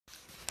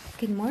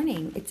Good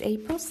morning. It's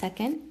April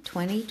 2nd,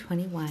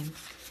 2021.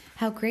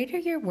 How great are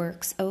your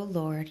works, O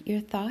Lord!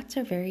 Your thoughts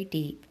are very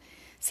deep.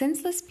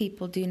 Senseless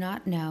people do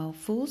not know,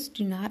 fools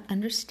do not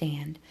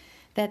understand,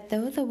 that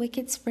though the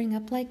wicked spring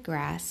up like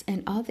grass,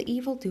 and all the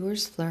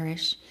evildoers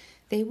flourish,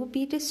 they will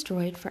be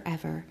destroyed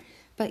forever.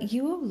 But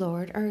you, O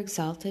Lord, are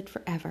exalted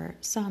forever.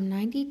 Psalm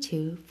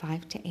 92,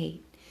 5-8.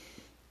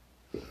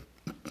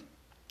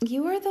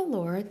 You are the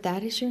Lord,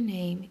 that is your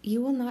name.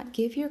 You will not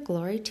give your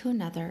glory to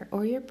another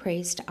or your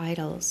praise to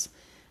idols.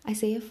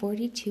 Isaiah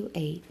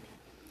 42:8.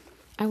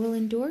 I will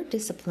endure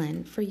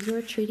discipline, for you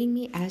are treating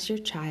me as your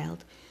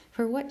child.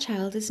 For what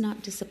child is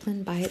not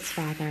disciplined by its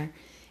father?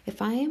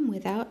 If I am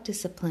without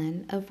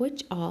discipline, of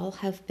which all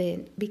have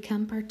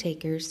become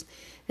partakers,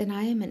 then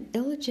I am an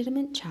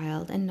illegitimate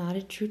child and not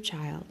a true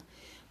child.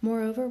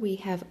 Moreover, we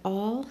have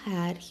all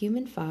had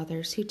human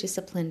fathers who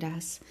disciplined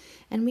us,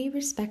 and we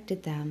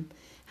respected them.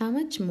 How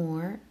much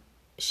more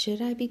should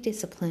I be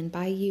disciplined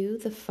by you,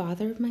 the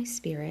Father of my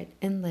spirit,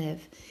 and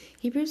live?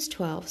 Hebrews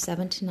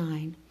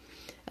 12:7-9.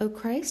 O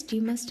Christ,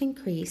 you must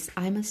increase,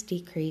 I must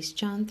decrease.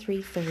 John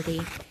 3:30.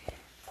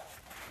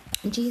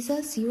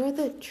 Jesus, you are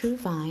the true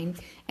vine,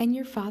 and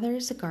your Father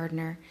is a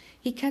gardener.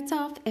 He cuts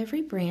off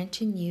every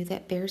branch in you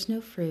that bears no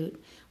fruit,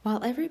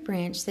 while every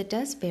branch that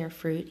does bear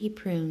fruit he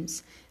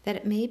prunes, that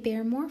it may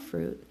bear more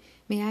fruit.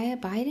 May I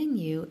abide in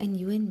you, and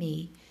you in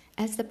me.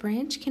 As the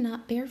branch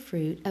cannot bear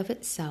fruit of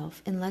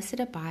itself unless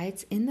it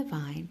abides in the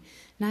vine,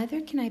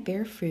 neither can I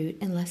bear fruit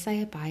unless I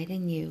abide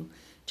in you.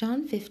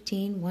 John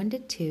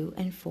 15:1-2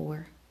 and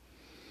 4.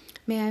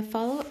 May I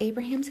follow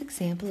Abraham's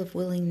example of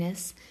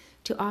willingness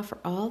to offer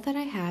all that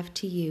I have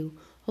to you,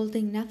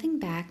 holding nothing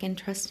back and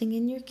trusting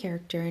in your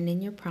character and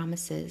in your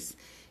promises.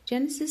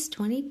 Genesis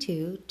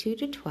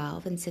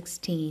 22:2-12 and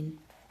 16.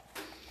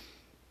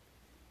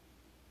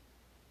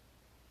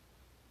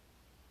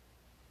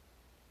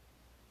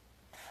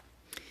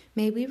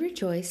 May we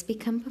rejoice,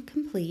 become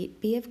complete,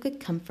 be of good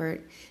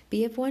comfort,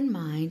 be of one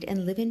mind,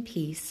 and live in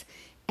peace.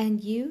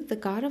 And you, the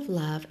God of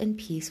love and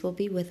peace, will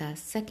be with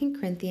us. 2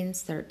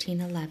 Corinthians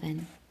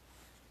 13:11.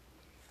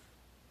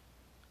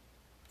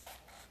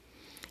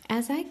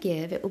 As I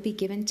give, it will be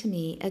given to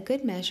me. A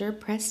good measure,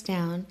 pressed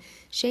down,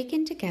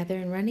 shaken together,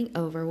 and running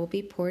over, will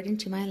be poured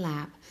into my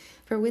lap.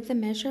 For with the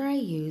measure I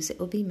use, it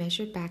will be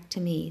measured back to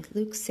me.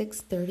 Luke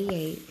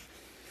 6:38.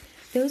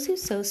 Those who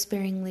sow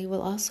sparingly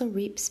will also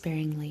reap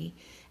sparingly,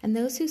 and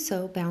those who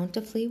sow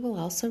bountifully will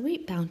also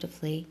reap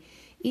bountifully.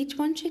 Each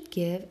one should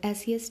give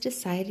as he has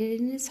decided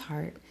in his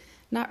heart,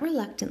 not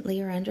reluctantly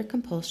or under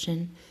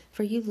compulsion,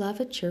 for you love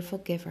a cheerful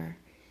giver.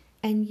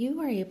 And you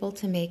are able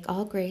to make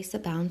all grace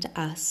abound to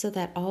us, so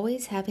that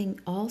always having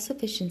all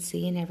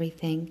sufficiency in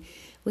everything,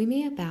 we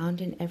may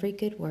abound in every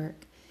good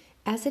work.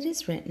 As it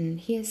is written,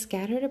 He has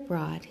scattered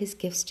abroad His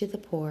gifts to the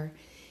poor.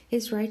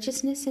 His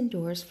righteousness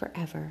endures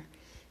forever.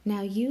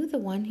 Now you, the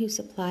one who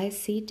supplies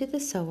seed to the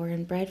sower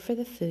and bread for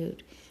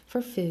food,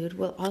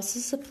 will also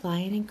supply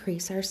and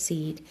increase our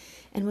seed,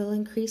 and will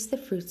increase the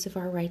fruits of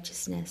our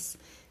righteousness.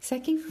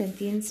 2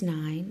 Corinthians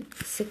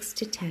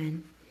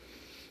 9:6-10.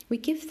 We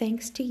give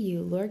thanks to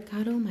you, Lord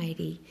God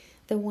Almighty,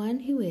 the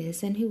one who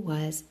is and who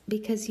was,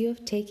 because you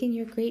have taken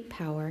your great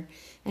power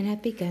and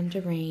have begun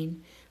to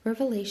reign.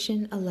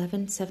 Revelation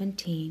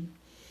 11:17.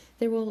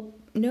 There will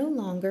no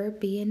longer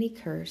be any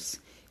curse.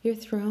 Your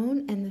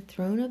throne and the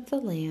throne of the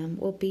Lamb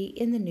will be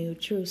in the New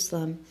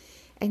Jerusalem,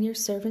 and your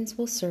servants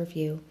will serve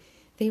you.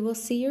 They will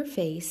see your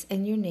face,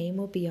 and your name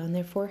will be on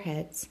their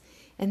foreheads,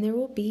 and there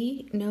will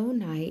be no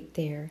night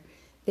there.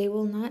 They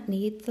will not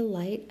need the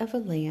light of a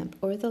lamp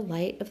or the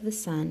light of the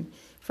sun,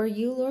 for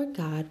you, Lord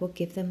God, will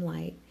give them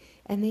light,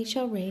 and they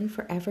shall reign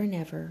forever and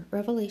ever.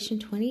 Revelation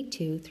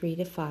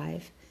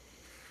 22:3-5.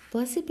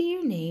 Blessed be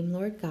your name,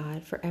 Lord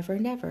God, forever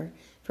and ever,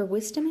 for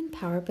wisdom and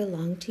power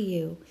belong to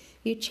you.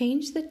 You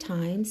change the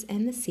times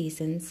and the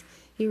seasons.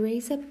 You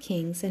raise up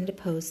kings and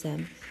depose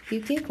them. You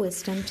give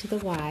wisdom to the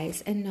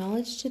wise and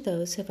knowledge to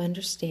those who have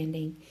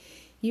understanding.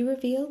 You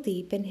reveal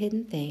deep and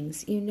hidden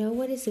things. You know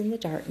what is in the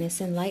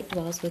darkness, and light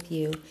dwells with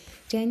you.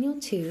 Daniel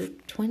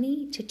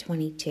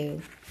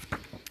 2:20-22.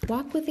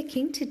 Walk with the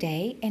King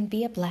today and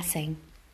be a blessing.